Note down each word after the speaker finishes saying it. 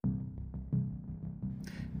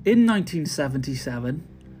In 1977,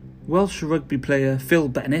 Welsh rugby player Phil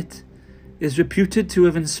Bennett is reputed to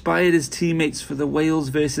have inspired his teammates for the Wales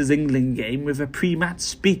versus England game with a pre-match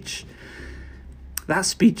speech. That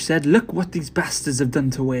speech said, "Look what these bastards have done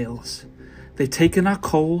to Wales. They've taken our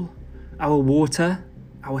coal, our water,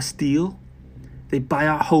 our steel. They buy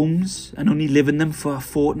our homes and only live in them for a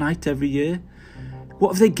fortnight every year.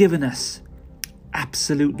 What have they given us?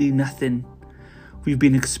 Absolutely nothing. We've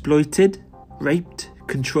been exploited, raped,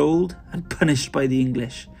 controlled and punished by the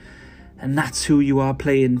English. And that's who you are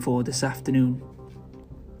playing for this afternoon."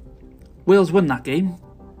 Wales won that game.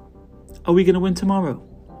 Are we going to win tomorrow?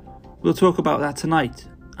 We'll talk about that tonight.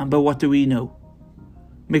 And but what do we know?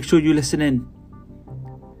 Make sure you listen in.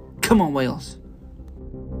 Come on, Wales.